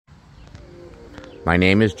My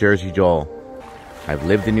name is Jersey Joel. I've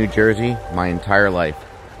lived in New Jersey my entire life.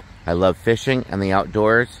 I love fishing and the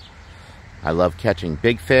outdoors. I love catching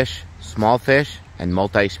big fish, small fish, and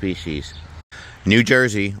multi-species. New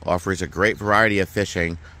Jersey offers a great variety of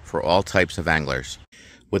fishing for all types of anglers.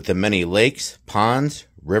 With the many lakes, ponds,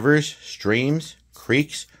 rivers, streams,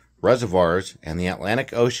 creeks, reservoirs, and the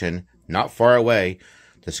Atlantic Ocean not far away,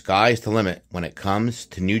 the sky's the limit when it comes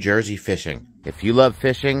to New Jersey fishing. If you love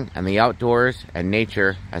fishing and the outdoors and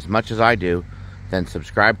nature as much as I do, then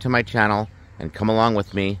subscribe to my channel and come along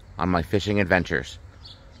with me on my fishing adventures.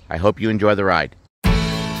 I hope you enjoy the ride.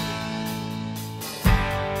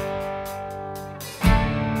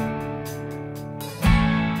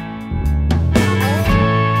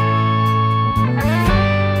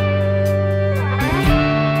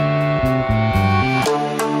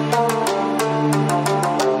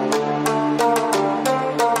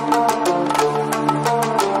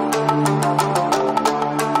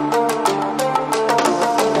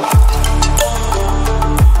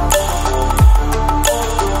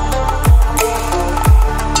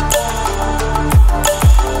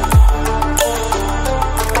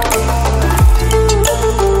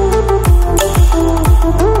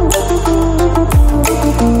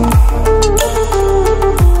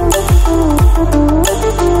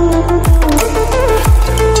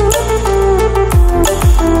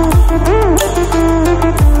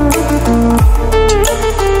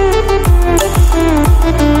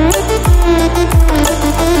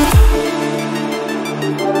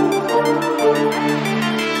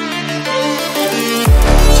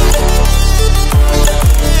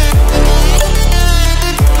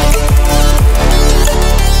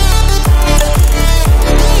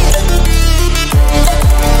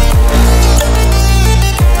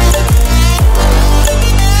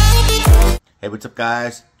 Hey, what's up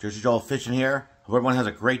guys? Jersey Joel Fishing here. Hope everyone has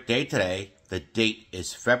a great day today. The date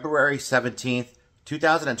is February 17th,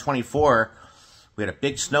 2024. We had a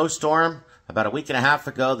big snowstorm about a week and a half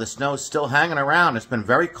ago. The snow's still hanging around. It's been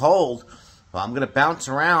very cold. Well, I'm going to bounce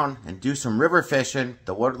around and do some river fishing.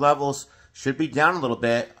 The water levels should be down a little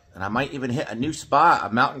bit, and I might even hit a new spot,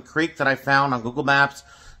 a mountain creek that I found on Google Maps,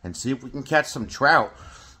 and see if we can catch some trout.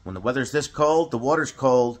 When the weather's this cold, the water's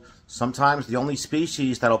cold. Sometimes the only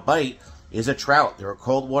species that'll bite is a trout. They're a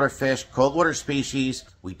cold water fish, cold water species.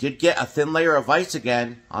 We did get a thin layer of ice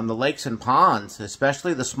again on the lakes and ponds,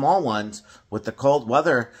 especially the small ones with the cold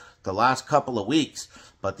weather the last couple of weeks.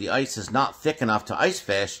 But the ice is not thick enough to ice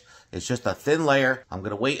fish. It's just a thin layer. I'm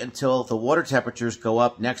going to wait until the water temperatures go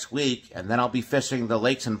up next week, and then I'll be fishing the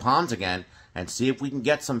lakes and ponds again and see if we can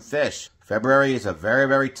get some fish. February is a very,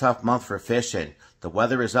 very tough month for fishing. The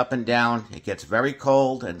weather is up and down. It gets very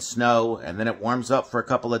cold and snow, and then it warms up for a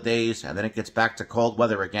couple of days, and then it gets back to cold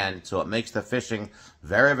weather again. So it makes the fishing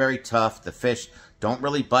very, very tough. The fish don't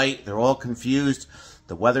really bite. They're all confused.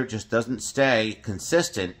 The weather just doesn't stay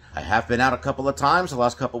consistent. I have been out a couple of times the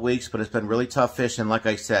last couple of weeks, but it's been really tough fishing, like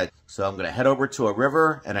I said. So I'm going to head over to a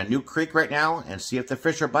river and a new creek right now and see if the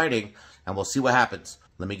fish are biting, and we'll see what happens.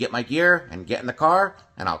 Let me get my gear and get in the car,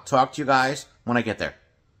 and I'll talk to you guys when I get there.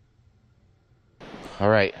 All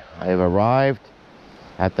right, I have arrived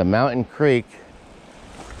at the mountain creek.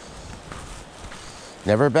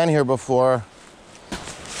 Never been here before.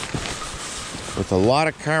 With a lot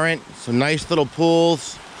of current, some nice little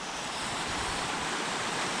pools.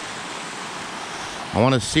 I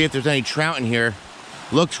want to see if there's any trout in here.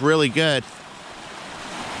 Looks really good.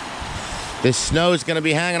 This snow is going to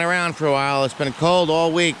be hanging around for a while. It's been cold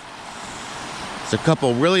all week. There's a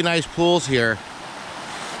couple really nice pools here.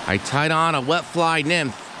 I tied on a wet fly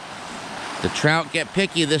nymph. The trout get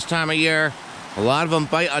picky this time of year. A lot of them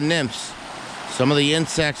bite on nymphs. Some of the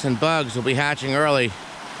insects and bugs will be hatching early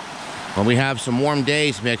when we have some warm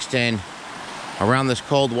days mixed in around this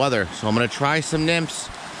cold weather. So I'm going to try some nymphs.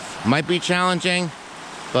 Might be challenging,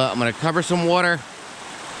 but I'm going to cover some water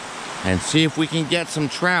and see if we can get some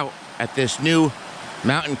trout at this new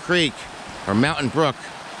mountain creek or mountain brook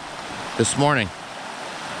this morning.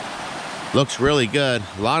 Looks really good.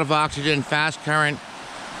 A lot of oxygen, fast current,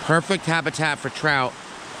 perfect habitat for trout.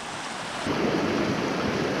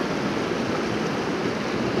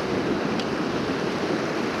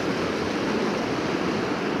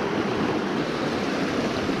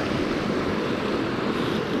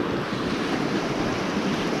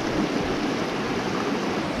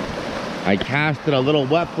 I casted a little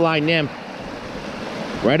wet fly nymph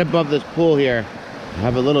right above this pool here. I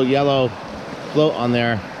have a little yellow float on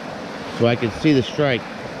there so I can see the strike.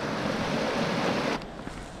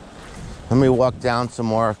 Let me walk down some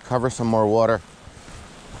more, cover some more water.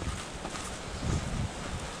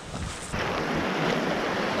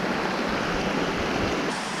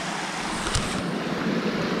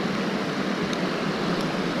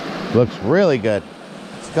 Looks really good.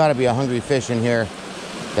 It's got to be a hungry fish in here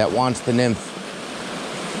that wants the nymph.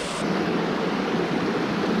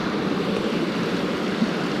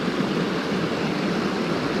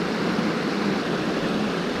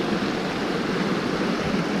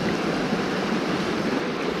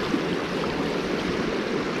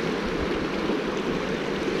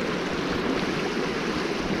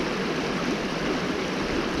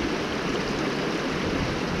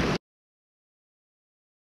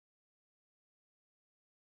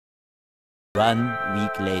 One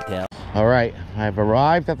week later. All right, I've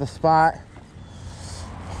arrived at the spot.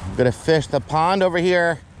 I'm gonna fish the pond over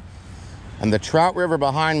here and the trout river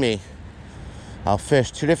behind me. I'll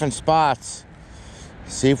fish 2 different spots,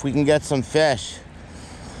 see if we can get some fish.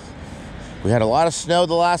 We had a lot of snow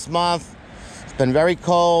the last month. It's been very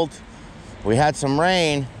cold. We had some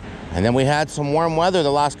rain, and then we had some warm weather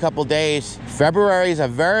the last couple days. February is a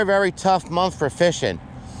very, very tough month for fishing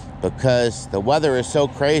because the weather is so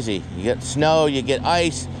crazy. You get snow, you get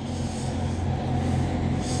ice,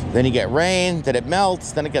 then you get rain, then it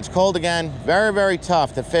melts, then it gets cold again. Very, very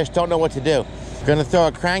tough. The fish don't know what to do. Gonna throw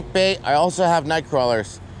a crankbait. I also have night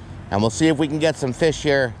crawlers, and we'll see if we can get some fish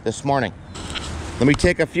here this morning. Let me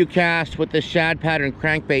take a few casts with this shad pattern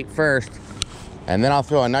crankbait first, and then I'll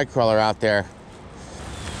throw a night crawler out there.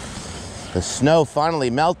 The snow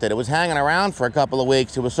finally melted. It was hanging around for a couple of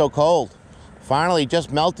weeks. It was so cold. Finally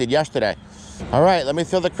just melted yesterday. All right, let me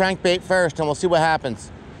throw the crankbait first and we'll see what happens.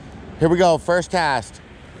 Here we go, first cast.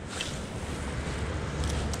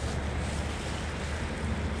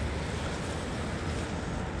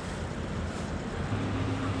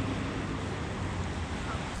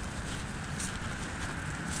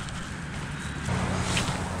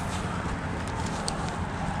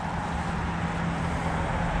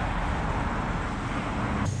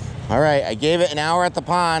 All right, I gave it an hour at the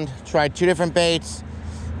pond, tried 2 different baits,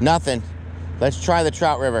 nothing. Let's try the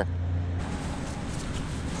trout river.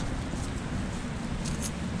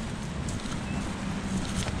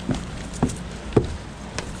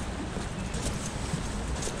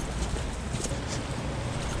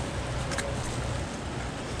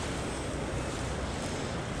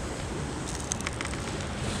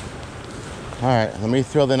 All right, let me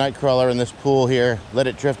throw the night crawler in this pool here, let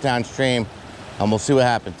it drift downstream, and we'll see what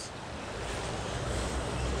happens.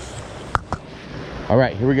 All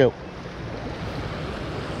right, here we go.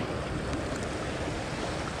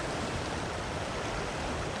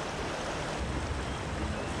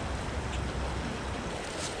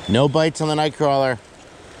 No bites on the night crawler.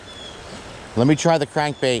 Let me try the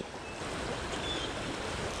crankbait.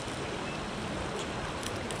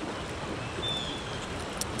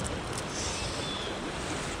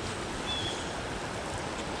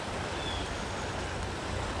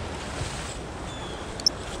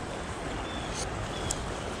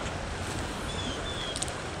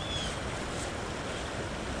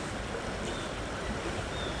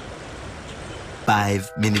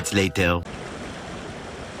 Five minutes later.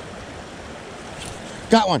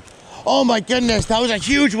 Got one. Oh my goodness, that was a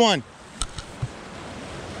huge one.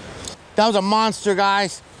 That was a monster,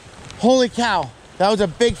 guys. Holy cow. That was a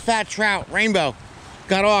big fat trout, rainbow.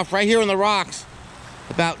 Got off right here on the rocks,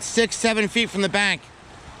 about 6, 7 feet from the bank.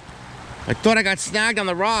 I thought I got snagged on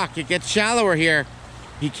the rock. It gets shallower here.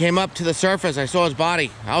 He came up to the surface. I saw his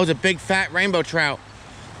body. That was a big fat rainbow trout.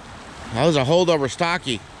 That was a holdover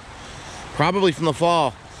stocky, probably from the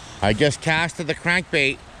fall. I just casted the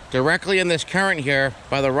crankbait directly in this current here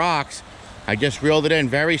by the rocks. I just reeled it in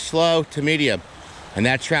very slow to medium, and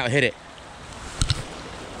that trout hit it.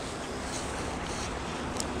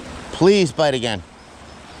 Please bite again.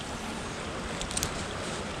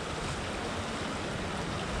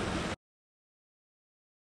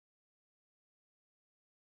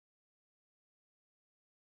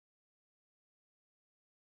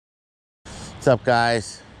 What's up,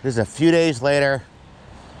 guys? This is a few days later.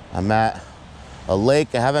 I'm at a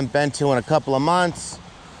lake I haven't been to in a couple of months.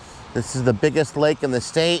 This is the biggest lake in the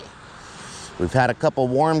state. We've had a couple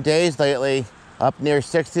warm days lately, up near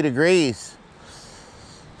 60 degrees.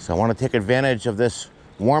 So I want to take advantage of this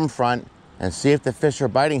warm front and see if the fish are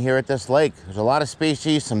biting here at this lake. There's a lot of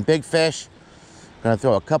species, some big fish. I'm gonna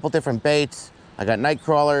throw a couple different baits. I got night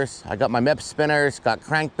crawlers, I got my MIP spinners, got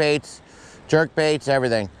crankbaits, jerk baits,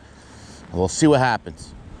 everything. And we'll see what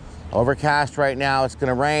happens. Overcast right now. It's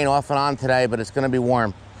gonna rain off and on today, but it's gonna be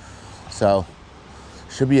warm. So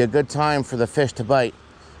should be a good time for the fish to bite,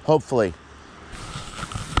 hopefully.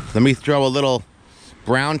 Let me throw a little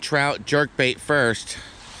brown trout jerk bait first.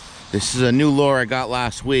 This is a new lure I got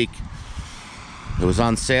last week. It was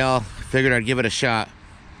on sale. Figured I'd give it a shot.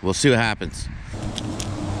 We'll see what happens.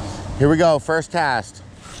 Here we go, first cast.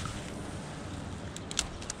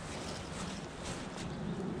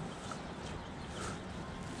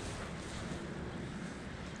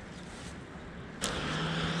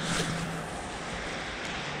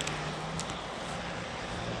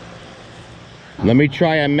 Let me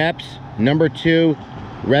try a Meps number 2,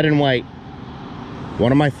 red and white.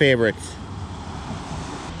 One of my favorites.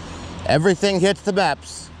 Everything hits the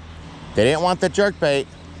Meps. They didn't want the jerkbait.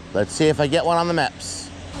 Let's see if I get one on the Meps.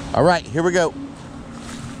 All right, here we go.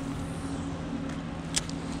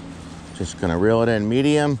 Just gonna reel it in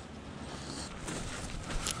medium.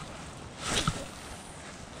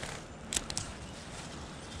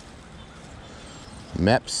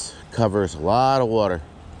 Meps covers a lot of water.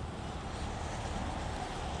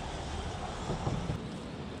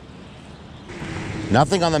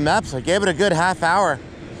 Nothing on the Meps. I gave it a good half hour.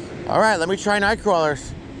 All right, let me try night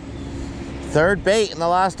crawlers. Third bait in the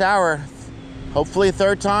last hour. Hopefully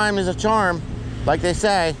third time is a charm, like they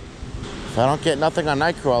say. If I don't get nothing on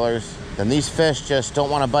night crawlers, then these fish just don't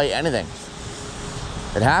want to bite anything.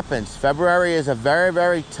 It happens. February is a very,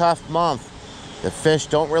 very tough month. The fish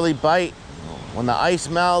don't really bite. When the ice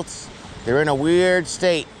melts, they're in a weird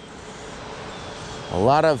state. A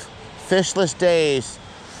lot of fishless days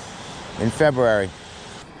in February.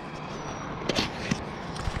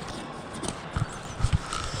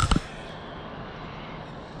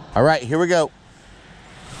 All right, here we go.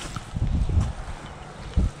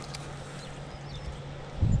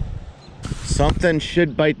 Something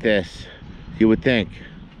should bite this, you would think.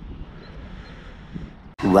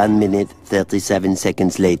 1 minute, 37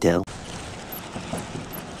 seconds later.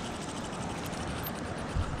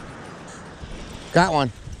 Got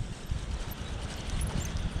one.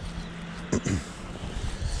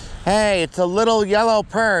 Hey, it's a little yellow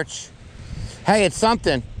perch. Hey, it's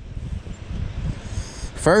something.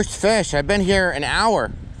 First fish. I've been here an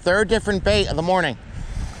hour. Third different bait of the morning.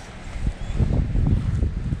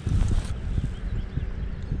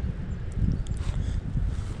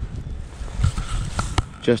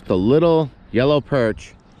 Just a little yellow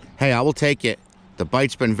perch. Hey, I will take it. The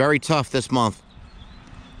bite's been very tough this month.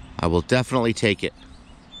 I will definitely take it.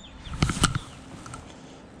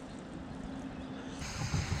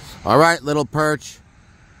 All right, little perch.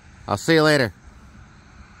 I'll see you later.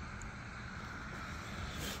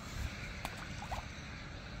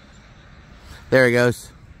 There he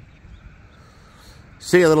goes.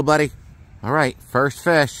 See you, little buddy. All right, first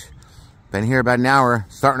fish. Been here about an hour.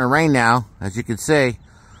 Starting to rain now, as you can see.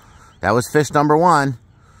 That was fish number 1.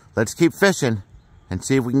 Let's keep fishing and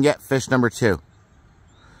see if we can get fish number 2.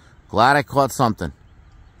 Glad I caught something.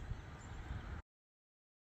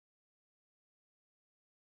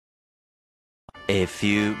 A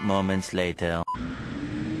few moments later.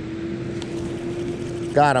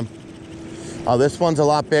 Got him. Oh, this one's a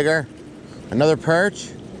lot bigger. Another perch.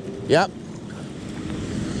 Yep.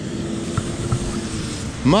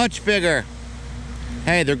 Much bigger.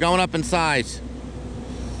 Hey, they're going up in size.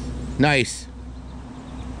 Nice.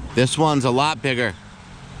 This one's a lot bigger.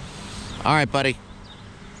 All right, buddy.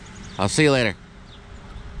 I'll see you later.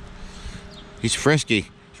 He's frisky.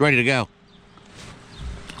 He's ready to go.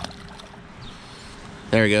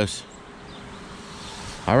 There he goes.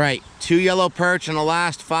 All right, 2 yellow perch in the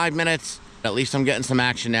last 5 minutes. At least I'm getting some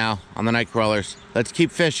action now on the night crawlers. Let's keep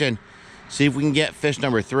fishing. See if we can get fish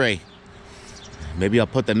number 3. Maybe I'll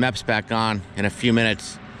put the Meps back on in a few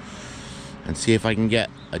minutes and see if I can get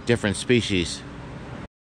a different species.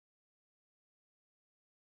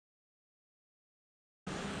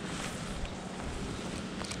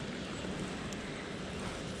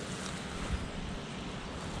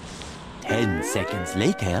 Ten seconds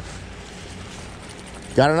later.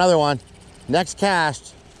 Got another one. Next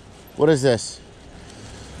cast. What is this?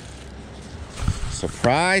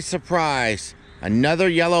 Surprise, surprise. Another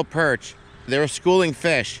yellow perch. They're schooling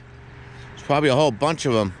fish. There's probably a whole bunch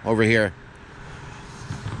of them over here.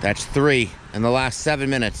 That's 3 in the last 7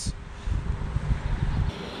 minutes.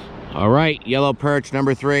 All right, yellow perch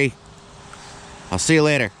number 3. I'll see you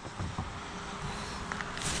later.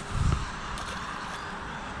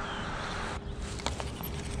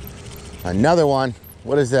 Another one.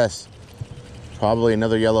 What is this? Probably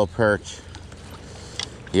another yellow perch.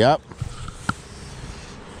 Yep.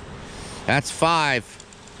 That's 5.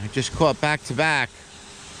 I just caught back to back.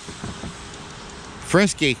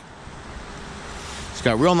 Frisky. It's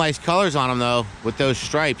got real nice colors on them though, with those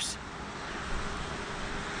stripes.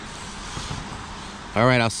 All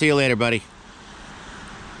right, I'll see you later, buddy.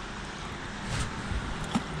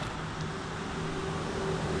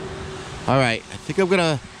 All right, I think I'm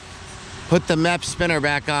gonna put the Mep spinner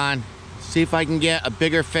back on, see if I can get a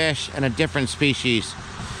bigger fish and a different species.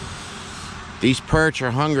 These perch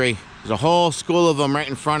are hungry. There's a whole school of them right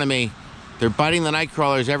in front of me. They're biting the night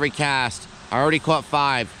crawlers every cast. I already caught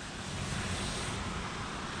 5.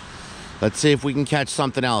 Let's see if we can catch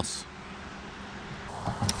something else.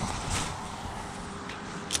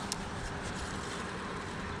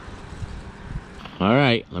 All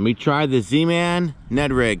right, let me try the Z-Man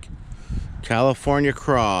Ned Rig, California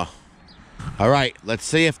Craw. All right, let's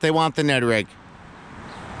see if they want the Ned Rig.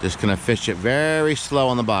 Just gonna fish it very slow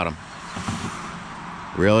on the bottom.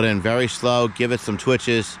 Reel it in very slow, give it some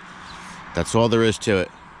twitches. That's all there is to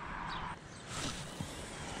it.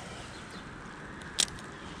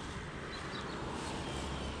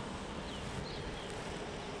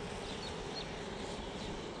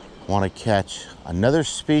 Want to catch another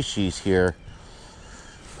species here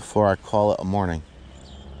before I call it a morning.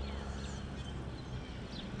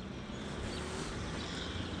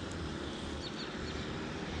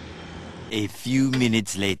 A few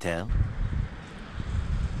minutes later.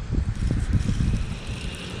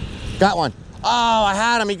 Got one. Oh, I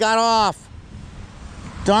had him. He got off.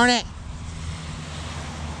 Darn it.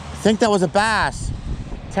 I think that was a bass.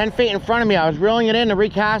 10 feet in front of me. I was reeling it in to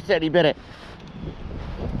recast it. He bit it.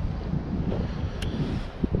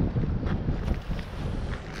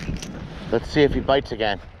 Let's see if he bites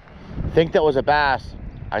again. I think that was a bass.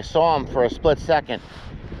 I saw him for a split second.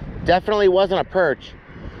 Definitely wasn't a perch.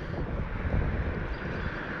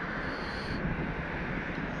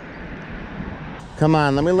 Come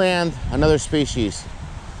on, let me land another species.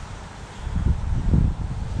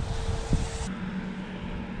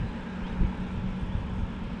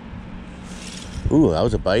 Ooh, that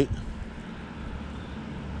was a bite.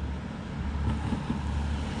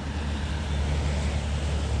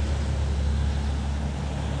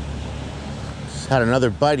 Just had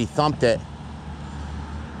another bite, he thumped it.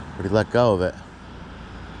 But he let go of it.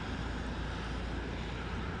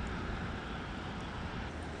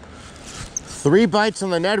 Three bites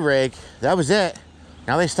on the Ned Rig, that was it.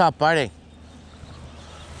 Now they stopped biting.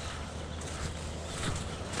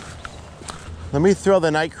 Let me throw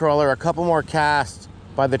the night crawler a couple more casts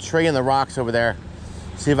by the tree and the rocks over there.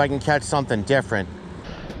 See if I can catch something different.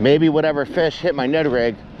 Maybe whatever fish hit my Ned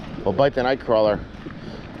Rig will bite the night crawler.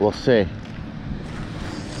 We'll see.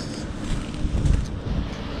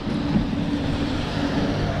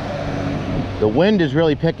 The wind is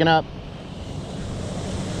really picking up.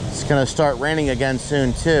 It's gonna start raining again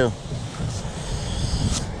soon too.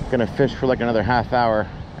 Gonna fish for like another half hour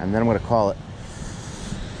and then I'm gonna call it.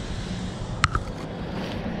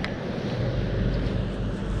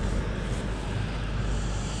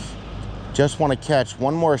 Just want to catch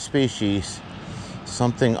one more species,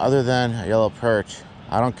 something other than a yellow perch.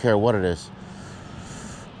 I don't care what it is.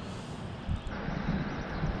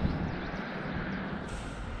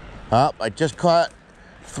 Oh, I just caught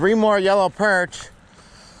 3 more yellow perch.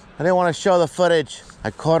 I didn't want to show the footage.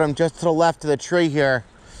 I caught them just to the left of the tree here.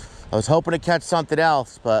 I was hoping to catch something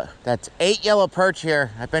else, but that's 8 yellow perch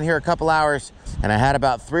here. I've been here a couple hours and I had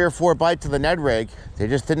about 3 or 4 bites of the Ned Rig. They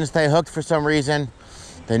just didn't stay hooked for some reason.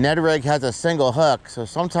 The Ned Rig has a single hook, so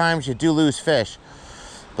sometimes you do lose fish.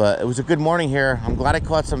 But it was a good morning here. I'm glad I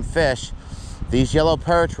caught some fish. These yellow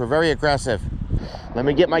perch were very aggressive. Let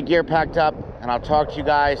me get my gear packed up and I'll talk to you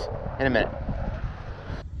guys in a minute.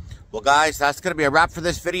 Well guys, that's gonna be a wrap for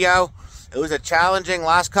this video. It was a challenging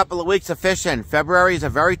last couple of weeks of fishing. February is a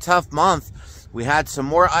very tough month. We had some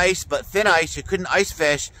more ice, but thin ice, you couldn't ice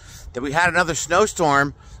fish. Then we had another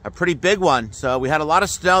snowstorm, a pretty big one. So we had a lot of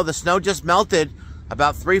snow. The snow just melted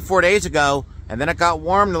about 3-4 days ago, and then it got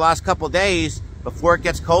warm the last couple of days before it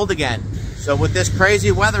gets cold again. So with this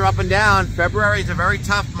crazy weather up and down, February is a very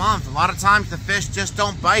tough month. A lot of times the fish just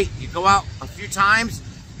don't bite. You go out a few times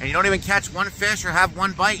and you don't even catch one fish or have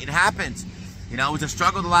one bite. It happens. You know, it was a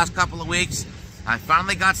struggle the last couple of weeks. I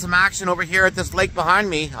finally got some action over here at this lake behind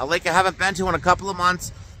me, a lake I haven't been to in a couple of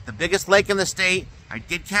months, the biggest lake in the state. I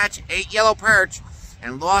did catch 8 yellow perch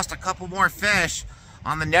and lost a couple more fish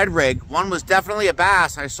on the Ned Rig. One was definitely a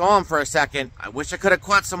bass. I saw him for a second. I wish I could have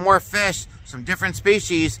caught some more fish, some different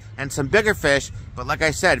species, and some bigger fish. But like I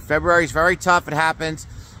said, February is very tough. It happens.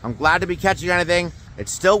 I'm glad to be catching anything.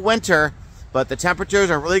 It's still winter, but the temperatures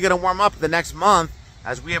are really going to warm up the next month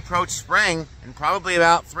as we approach spring in probably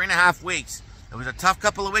about 3.5 weeks. It was a tough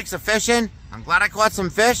couple of weeks of fishing. I'm glad I caught some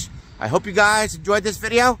fish. I hope you guys enjoyed this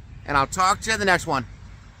video, and I'll talk to you in the next one.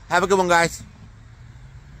 Have a good one, guys.